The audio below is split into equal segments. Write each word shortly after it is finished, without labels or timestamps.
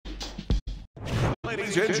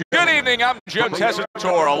Good evening, I'm Joe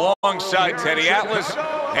Tessitore alongside Teddy Atlas,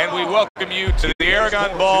 and we welcome you to the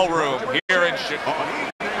Aragon Ballroom here in Chicago.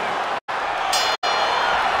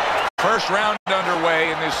 First round underway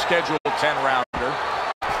in this scheduled 10-rounder.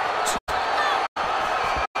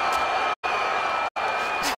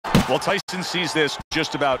 Well, Tyson sees this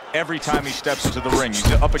just about every time he steps into the ring. He's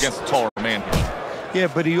up against a taller man here. Yeah,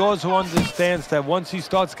 but he also understands that once he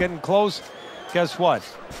starts getting close, guess what?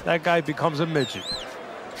 That guy becomes a midget.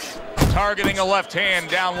 Targeting a left hand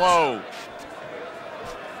down low.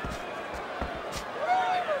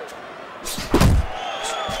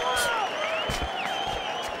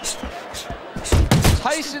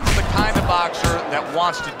 Tyson's the kind of boxer that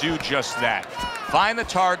wants to do just that. Find the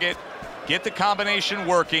target, get the combination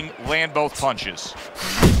working, land both punches.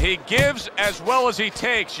 He gives as well as he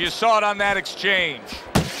takes. You saw it on that exchange.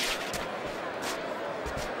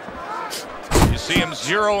 You see him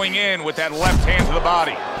zeroing in with that left hand to the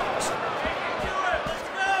body.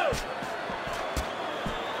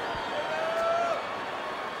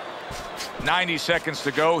 "90 seconds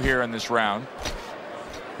to go here in this round.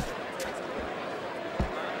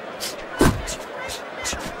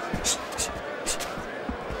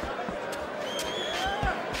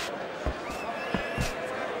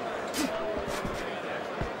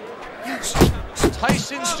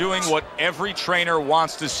 Tyson's doing what every trainer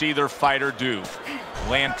wants to see their fighter do.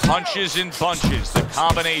 Land punches in bunches. The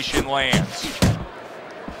combination lands.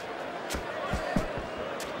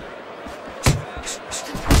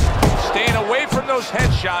 Staying away from those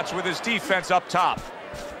headshots with his defense up top.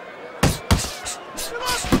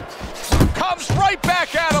 Comes right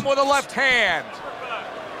back at him with a left hand.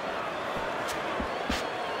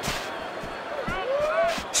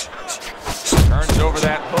 Turns over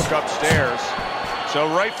that hook upstairs. So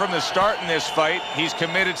right from the start in this fight, he's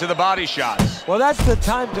committed to the body shots. Well, that's the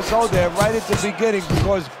time to go there right at the beginning,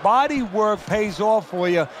 because body work pays off for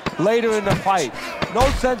you later in the fight. No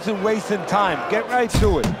sense in wasting time. Get right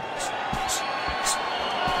to it.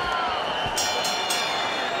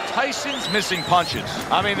 Tyson's missing punches.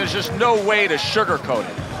 I mean, there's just no way to sugarcoat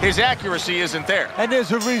it. His accuracy isn't there. And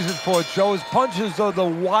there's a reason for it, Joe. His punches are the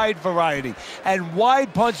wide variety. And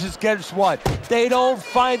wide punches, guess what? They don't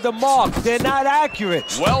find the mark. They're not accurate.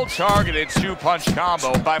 Well-targeted two-punch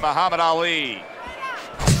combo by Muhammad Ali.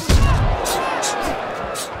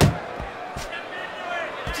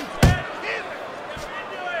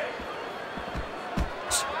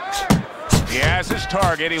 He has his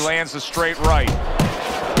target. He lands the straight right.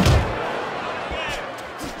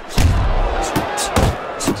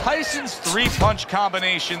 Tyson's three-punch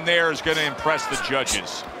combination there is going to impress the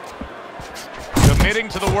judges. Committing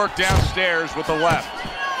to the work downstairs with the left.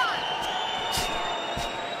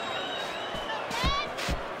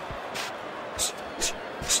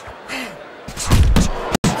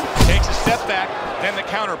 Takes a step back, then the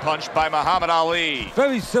counterpunch by Muhammad Ali.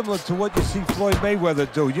 Very similar to what you see Floyd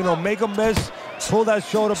Mayweather do. You know, make a miss, pull that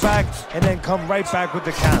shoulder back, and then come right back with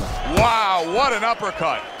the counter. Wow, what an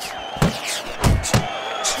uppercut.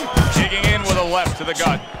 Digging in with a left to the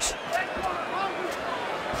gut.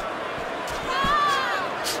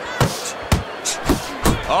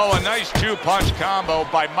 Oh, a nice two-punch combo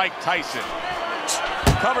by Mike Tyson.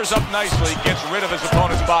 Covers up nicely, gets rid of his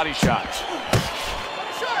opponent's body shot.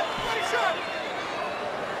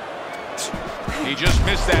 He just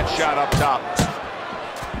missed that shot up top.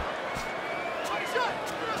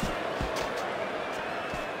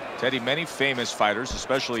 Teddy, many famous fighters,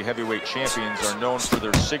 especially heavyweight champions, are known for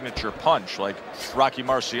their signature punch, like Rocky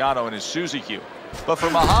Marciano and his Suzy Q. But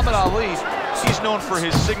for Muhammad Ali, he's known for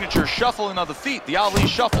his signature shuffling of the feet, the Ali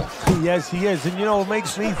shuffle. Yes, he is. And, you know, it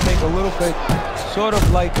makes me think a little bit sort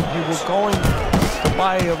of like if you were going to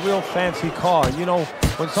buy a real fancy car. You know,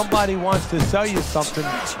 when somebody wants to sell you something,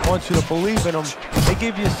 wants you to believe in them, they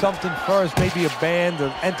give you something first, maybe a band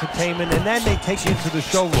or entertainment, and then they take you into the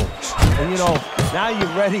showroom. And, you know, now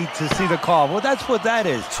you're ready to see the car. Well, that's what that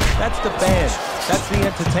is. That's the band. That's the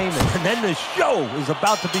entertainment. And then the show is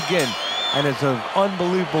about to begin. And it's an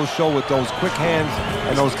unbelievable show with those quick hands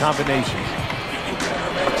and those combinations.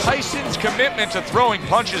 Tyson's commitment to throwing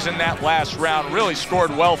punches in that last round really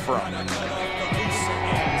scored well for him.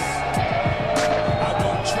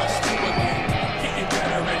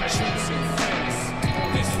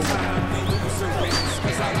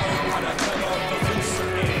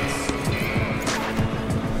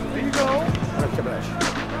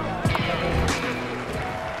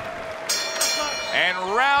 And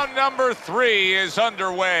round number 3 is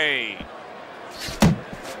underway.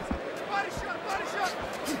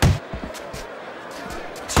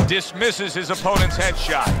 Dismisses his opponent's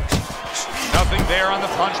headshot. Nothing there on the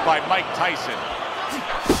punch by Mike Tyson.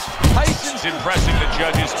 Tyson's impressing the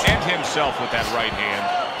judges and himself with that right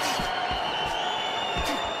hand.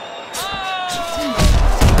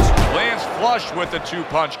 Lands flush with the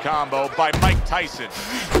two-punch combo by Mike Tyson.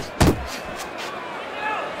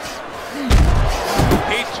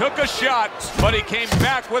 He took a shot, but he came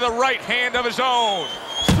back with a right hand of his own.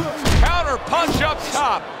 Counter punch up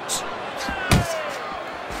top.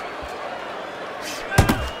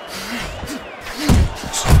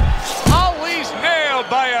 Ali's nailed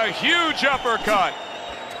by a huge uppercut.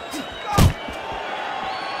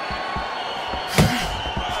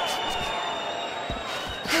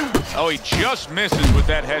 Oh, he just misses with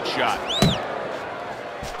that headshot.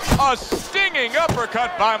 A stinging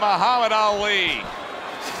uppercut by Muhammad Ali.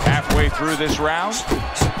 Halfway through this round.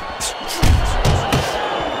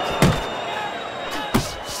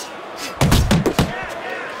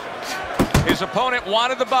 His opponent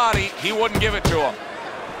wanted the body. He wouldn't give it to him.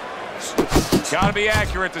 Got to be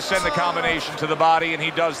accurate to send the combination to the body, and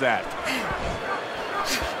he does that.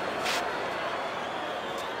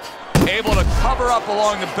 Able to cover up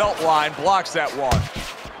along the belt line, blocks that one.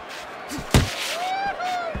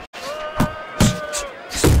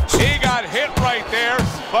 He got hit right there,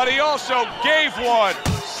 but he also gave one.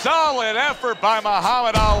 Solid effort by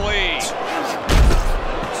Muhammad Ali.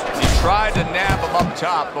 He tried to nab him up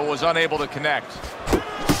top, but was unable to connect.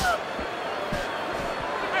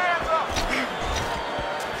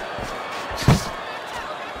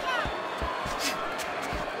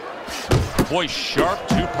 Boy, sharp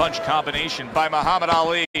two-punch combination by Muhammad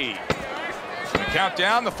Ali. We count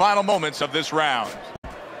down the final moments of this round.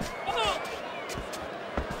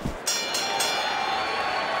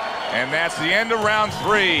 And that's the end of round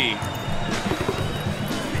 3.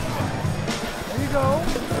 There you go.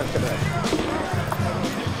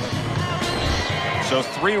 So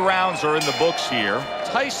 3 rounds are in the books here.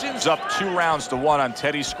 Tyson's up 2-1 on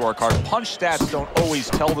Teddy's scorecard. Punch stats don't always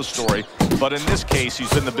tell the story, but in this case, he's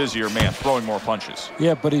been the busier man, throwing more punches.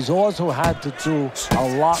 Yeah, but he's also had to do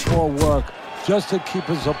a lot more work just to keep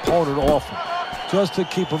his opponent off him, just to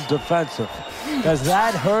keep him defensive. Does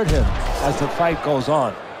that hurt him as the fight goes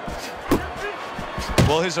on?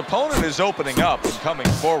 Well, his opponent is opening up and coming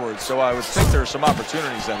forward, so I would think there are some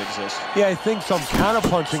opportunities that exist. Yeah, I think some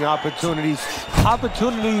counter-punching opportunities.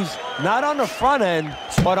 Opportunities not on the front end,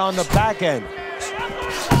 but on the back end.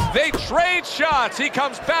 They trade shots. He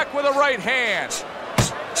comes back with a right hand.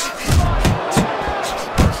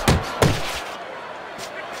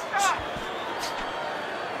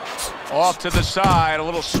 Off to the side, a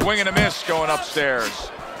little swing and a miss going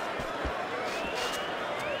upstairs.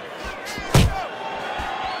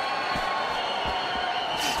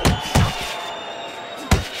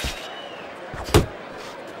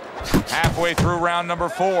 Halfway through round number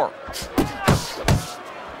 4.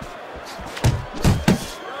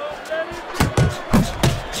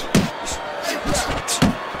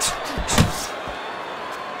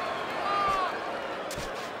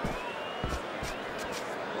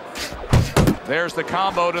 There's the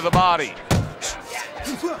combo to the body.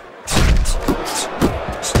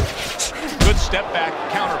 Good step back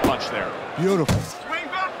counter punch there. Beautiful.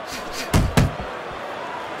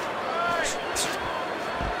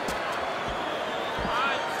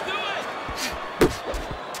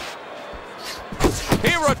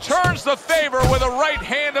 He returns the favor with a right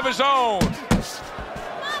hand of his own.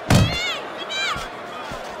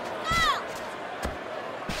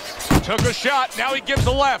 Took a shot, now he gives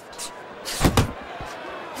a left.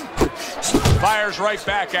 Fires right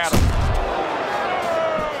back at him.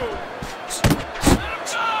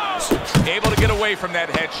 Able to get away from that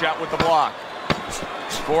headshot with the block.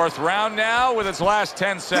 4th round now with its last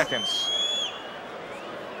 10 seconds.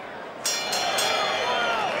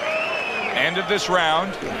 End of this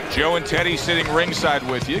round. Joe and Teddy sitting ringside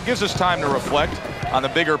with you. It gives us time to reflect on the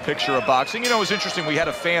bigger picture of boxing. You know, it was interesting. We had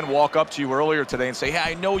a fan walk up to you earlier today and say,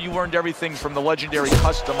 hey, I know you learned everything from the legendary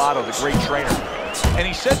Cus D'Amato, the great trainer. And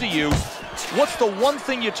he said to you, what's the one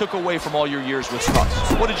thing you took away from all your years with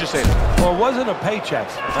Cus? What did you say to him? Well, it wasn't a paycheck,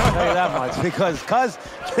 I'll tell you that much, because Cus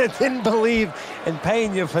didn't believe in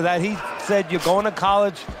paying you for that. He said, you're going to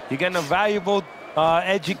college, you're getting a valuable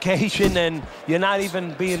education, and you're not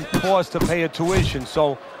even being forced to pay a tuition.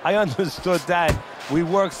 So I understood that. We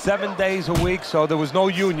worked 7 days a week, so there was no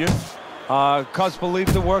union. Cus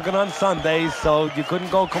believed in working on Sundays, so you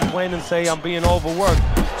couldn't go complain and say I'm being overworked.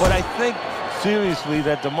 But I think seriously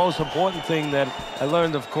that the most important thing that I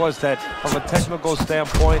learned, of course, that from a technical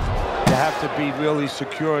standpoint, you have to be really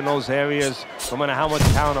secure in those areas. No matter how much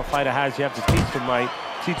talent a fighter has, you have to teach them right,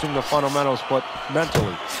 teach them the fundamentals, but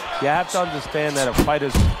mentally. You have to understand that a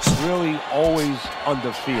fighter's really always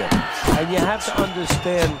under fear. And you have to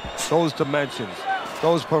understand those dimensions,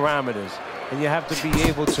 those parameters. And you have to be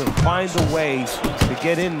able to find a way to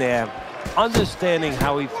get in there, understanding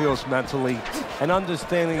how he feels mentally and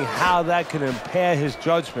understanding how that can impair his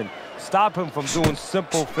judgment, stop him from doing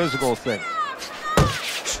simple physical things.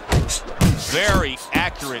 Very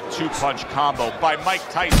accurate two-punch combo by Mike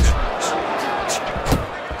Tyson.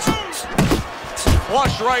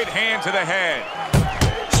 Flush right hand to the head.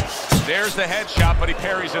 There's the headshot, but he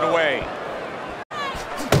parries it away.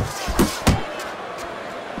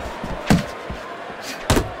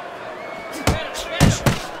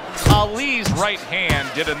 Ali's right hand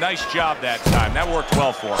did a nice job that time. That worked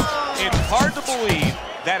well for him. It's hard to believe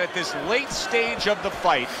that at this late stage of the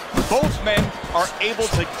fight, both men are able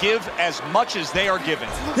to give as much as they are given.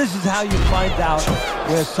 This is how you find out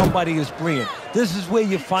where somebody is brilliant. This is where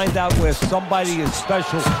you find out where somebody is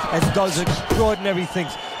special and does extraordinary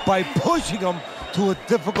things, by pushing them to a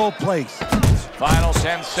difficult place. Final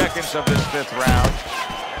 10 seconds of this fifth round.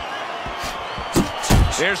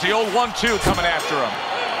 There's the old 1-2 coming after him.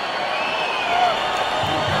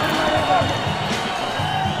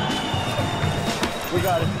 We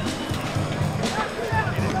got it.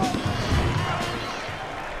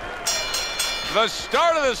 The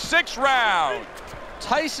start of the sixth round.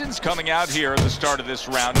 Tyson's coming out here at the start of this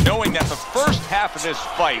round knowing that the first half of this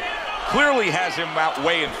fight clearly has him out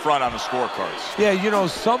way in front on the scorecards. Yeah, you know,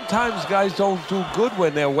 sometimes guys don't do good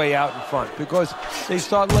when they're way out in front because they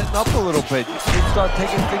start letting up a little bit. They start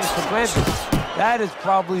taking things for granted. That is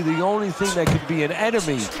probably the only thing that could be an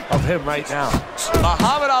enemy of him right now.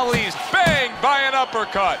 Muhammad Ali's bang by an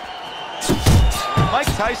uppercut. Mike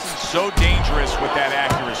Tyson's so dangerous with that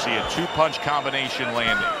accuracy, a two-punch combination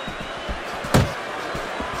landing.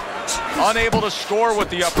 Unable to score with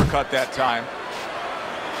the uppercut that time.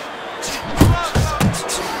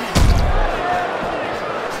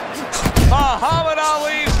 Muhammad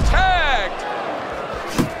Ali's tagged.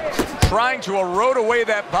 Trying to erode away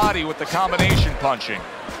that body with the combination punching.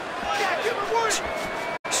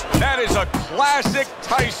 That is a classic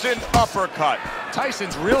Tyson uppercut.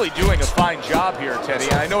 Tyson's really doing a fine job here, Teddy.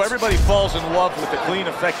 And I know everybody falls in love with the clean,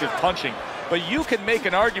 effective punching, but you can make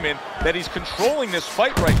an argument that he's controlling this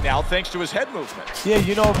fight right now thanks to his head movement. Yeah,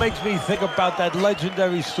 you know, it makes me think about that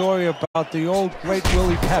legendary story about the old great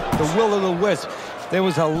Willie Pep, the Will of the Wisp. There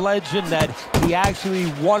was a legend that he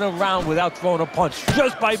actually won a round without throwing a punch,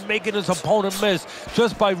 just by making his opponent miss,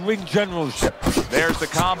 just by ring generalship. There's the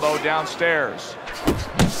combo downstairs.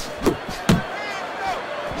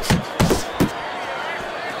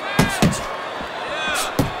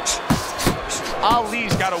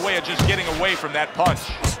 Ali's got a way of just getting away from that punch.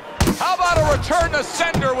 How about a return to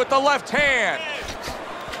sender with the left hand?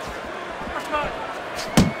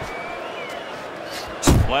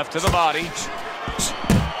 Left to the body.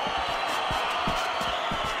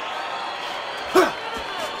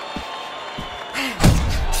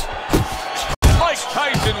 Mike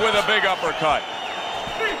Tyson with a big uppercut.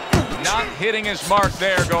 Not hitting his mark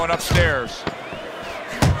there, going upstairs.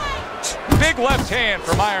 Big left hand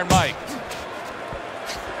from Iron Mike.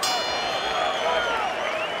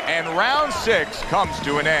 And round 6 comes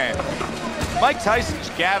to an end. Mike Tyson's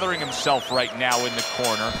gathering himself right now in the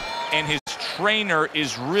corner, and his trainer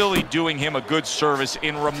is really doing him a good service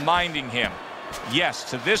in reminding him, yes,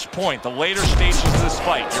 to this point, the later stages of this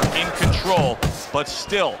fight, you're in control, but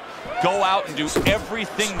still, go out and do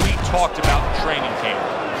everything we talked about in training camp.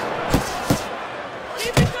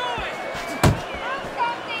 Keep it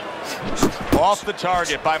going. Off the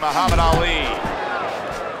target by Muhammad Ali.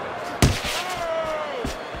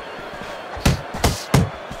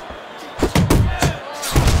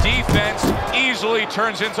 Defense easily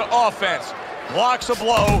turns into offense. Blocks a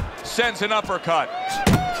blow, sends an uppercut.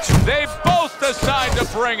 They both decide to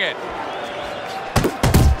bring it.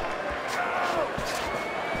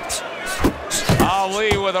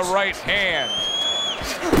 Ali with a right hand.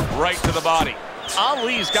 Right to the body.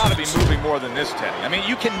 Ali's got to be moving more than this, Teddy. I mean,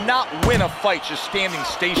 you cannot win a fight just standing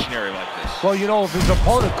stationary like this. Well, you know, if his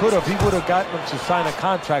opponent could have, he would have gotten him to sign a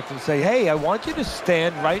contract and say, hey, I want you to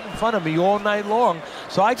stand right in front of me all night long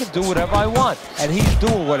so I can do whatever I want. And he's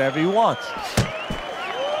doing whatever he wants.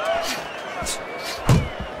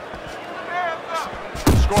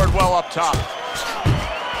 Scored well up top.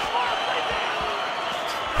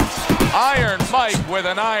 Iron Mike with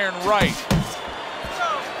an iron right.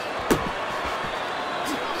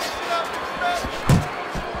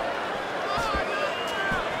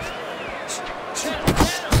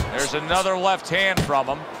 There's another left hand from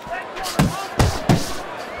him.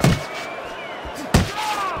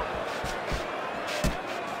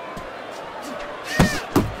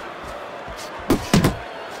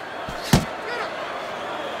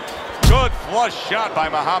 flush shot by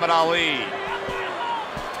Muhammad Ali.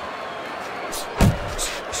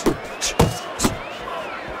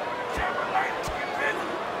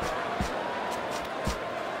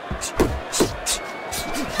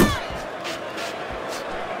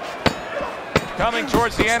 Coming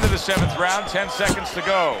towards the end of the 7th round, 10 seconds to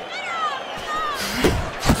go.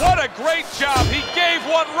 What a great job. He gave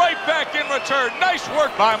one right back in return. Nice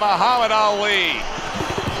work by Muhammad Ali.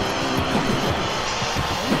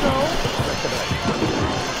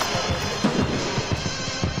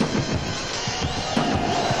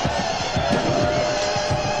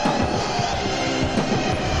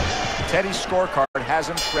 Teddy's scorecard has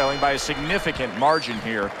him trailing by a significant margin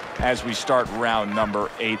here as we start round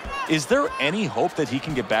number 8. Is there any hope that he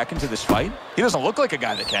can get back into this fight? He doesn't look like a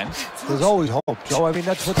guy that can. There's always hope, Joe. I mean,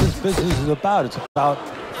 that's what this business is about. It's about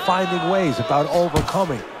finding ways, about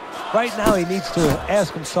overcoming. Right now, he needs to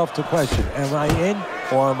ask himself the question, am I in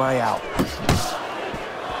or am I out?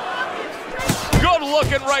 Good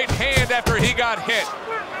looking right hand after he got hit.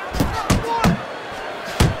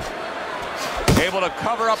 Able to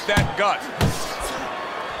cover up that gut.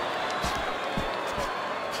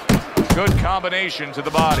 Good combination to the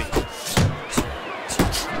body.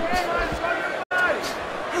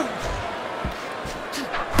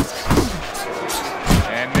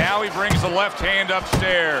 And now he brings the left hand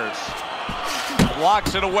upstairs.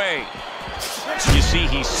 Blocks it away. You see,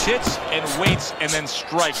 he sits and waits and then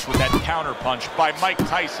strikes with that counter punch by Mike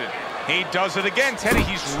Tyson. He does it again, Teddy.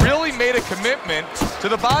 He's really made a commitment to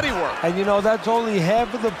the body work. And, you know, that's only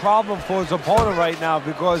half of the problem for his opponent right now,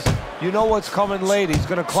 because you know what's coming later. He's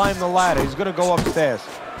going to climb the ladder. He's going to go upstairs.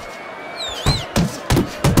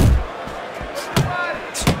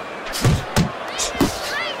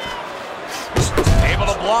 Able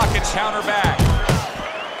to block and counter back.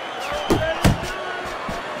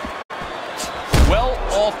 Well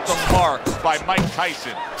off the mark by Mike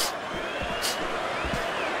Tyson.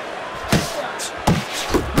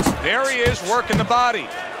 There he is, working the body.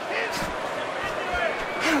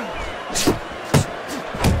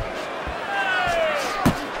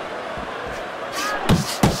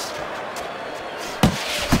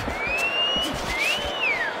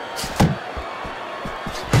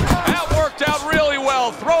 That worked out really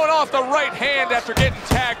well, throwing off the right hand after getting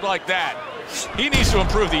tagged like that. He needs to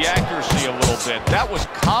improve the accuracy a little bit. That was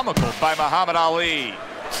comical by Muhammad Ali.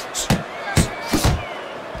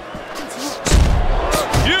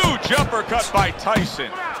 Huge uppercut by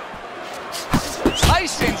Tyson.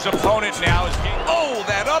 Tyson's opponent now is getting, oh,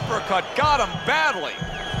 that uppercut got him badly.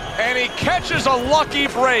 And he catches a lucky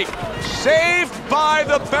break. Saved by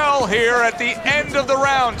the bell here at the end of the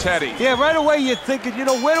round, Teddy. Yeah, right away you're thinking, you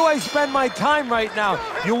know, where do I spend my time right now?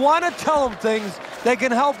 You want to tell him things that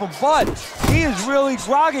can help him, but he is really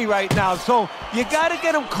groggy right now, so you got to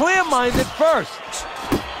get him clear-minded first.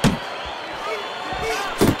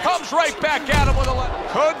 Comes right back at him with a left.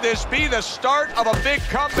 Could this be the start of a big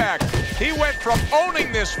comeback? He went from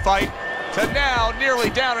owning this fight to now nearly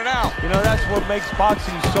down and out. You know, that's what makes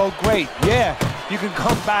boxing so great. Yeah, you can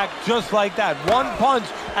come back just like that. One punch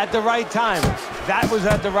at the right time. That was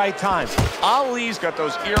at the right time. Ali's got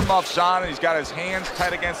those earmuffs on, and he's got his hands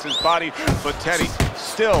tight against his body. But, Teddy,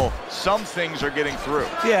 still, some things are getting through.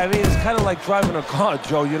 Yeah, I mean, it's kind of like driving a car,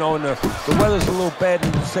 Joe, you know, and the weather's a little bad,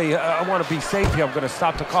 and you say, I want to be safe here, I'm going to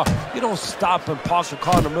stop the car. You don't stop and park the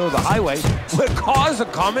car in the middle of the highway where cars are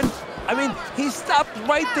coming. I mean, he stopped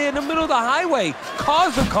right there in the middle of the highway.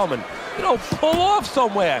 Cars are coming. You know, pull off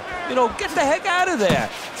somewhere. You know, get the heck out of there.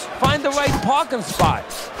 Find the right parking spot.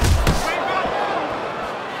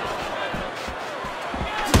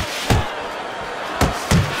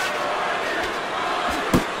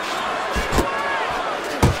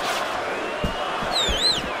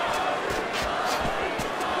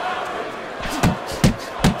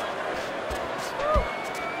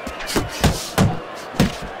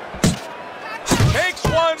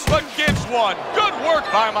 But gives one. Good work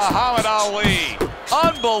by Muhammad Ali.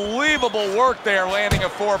 Unbelievable work there, landing a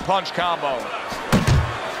 4-punch combo.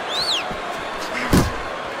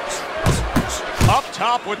 Up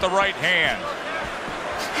top with the right hand.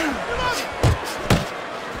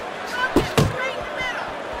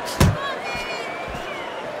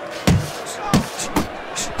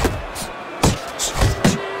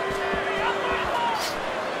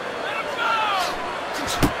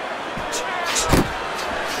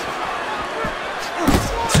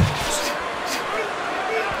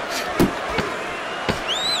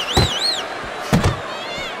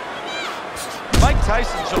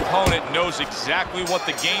 Tyson's opponent knows exactly what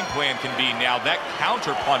the game plan can be now. That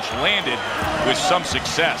counter punch landed with some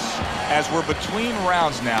success. As we're between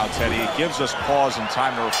rounds now, Teddy, it gives us pause and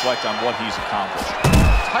time to reflect on what he's accomplished.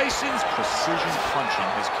 Tyson's precision punching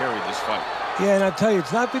has carried this fight. Yeah, and I tell you,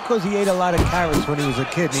 it's not because he ate a lot of carrots when he was a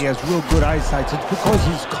kid and he has real good eyesight. It's because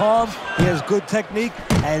he's calm, he has good technique,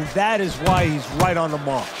 and that is why he's right on the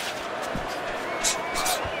mark.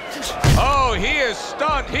 Oh, he is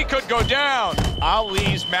stunned. He could go down.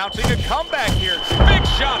 Ali's mounting a comeback here. Big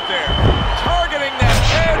shot there. Targeting that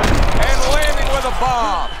head and landing with a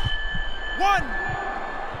bomb. 1,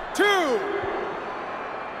 2.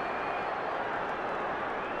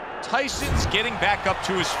 Tyson's getting back up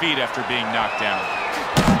to his feet after being knocked down.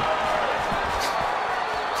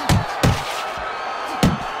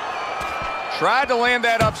 Tried to land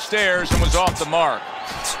that upstairs and was off the mark.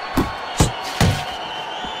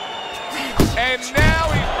 And now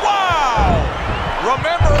wow!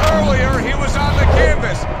 Remember earlier he was on the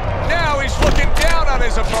canvas. Now he's looking down on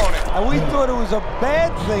his opponent. And we thought it was a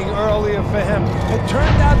bad thing earlier for him. It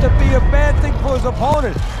turned out to be a bad thing for his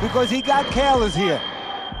opponent because he got careless here.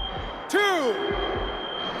 2,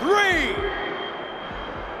 3.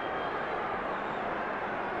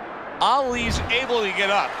 Ali's able to get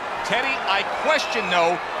up. Teddy, I question,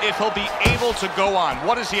 though, if he'll be able to go on.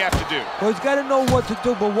 What does he have to do? Well, he's got to know what to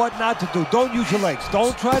do, but what not to do. Don't use your legs.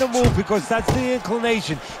 Don't try to move because that's the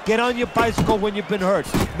inclination. Get on your bicycle when you've been hurt.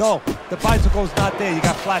 No, the bicycle's not there. You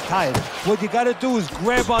got flat tires. What you got to do is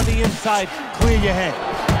grab on the inside, clear your head.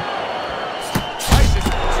 Tyson,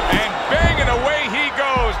 and banging away he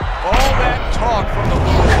goes. All that talk from the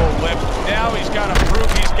Louisville lip. Now he's got to prove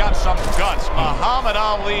he's got some guts. Muhammad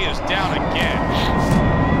Ali is down again.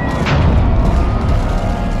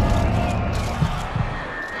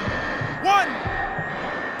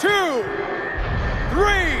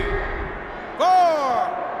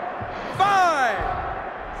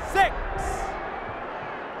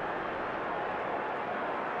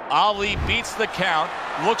 Ali beats the count,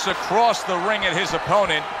 looks across the ring at his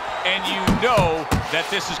opponent, and you know that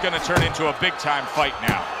this is going to turn into a big-time fight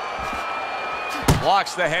now.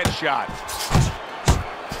 Blocks the headshot.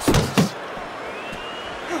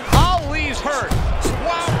 Ali's hurt.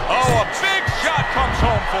 Wow. Oh, a big shot comes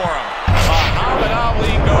home for him. Muhammad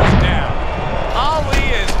Ali goes down.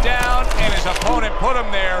 Ali is down, and his opponent put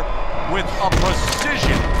him there with a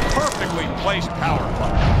precision, perfectly placed power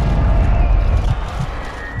punch.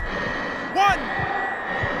 1,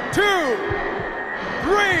 2, 3,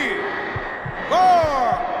 4,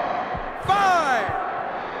 5,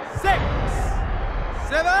 6,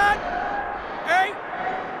 7, 8,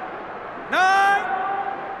 9.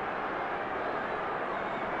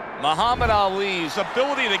 Muhammad Ali's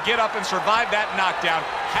ability to get up and survive that knockdown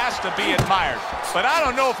has to be admired. But I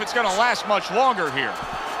don't know if it's going to last much longer here.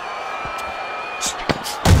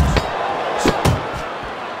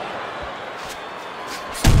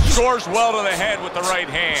 Scores well to the head with the right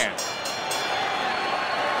hand.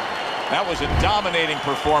 That was a dominating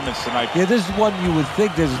performance tonight. Yeah, this is one you would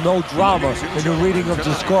think there's no drama in the reading of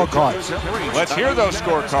the scorecards. Let's hear those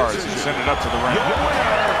scorecards and send it up to the ring.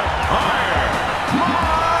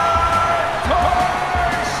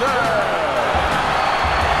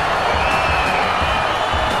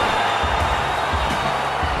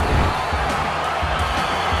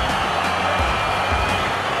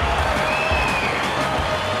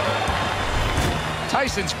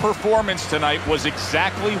 Tyson's performance tonight was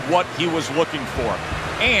exactly what he was looking for.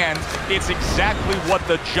 And it's exactly what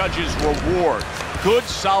the judges reward. Good,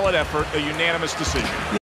 solid effort, a unanimous decision.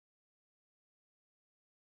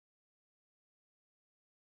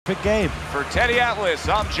 Good game. For Teddy Atlas,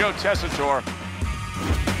 I'm Joe Tessitore.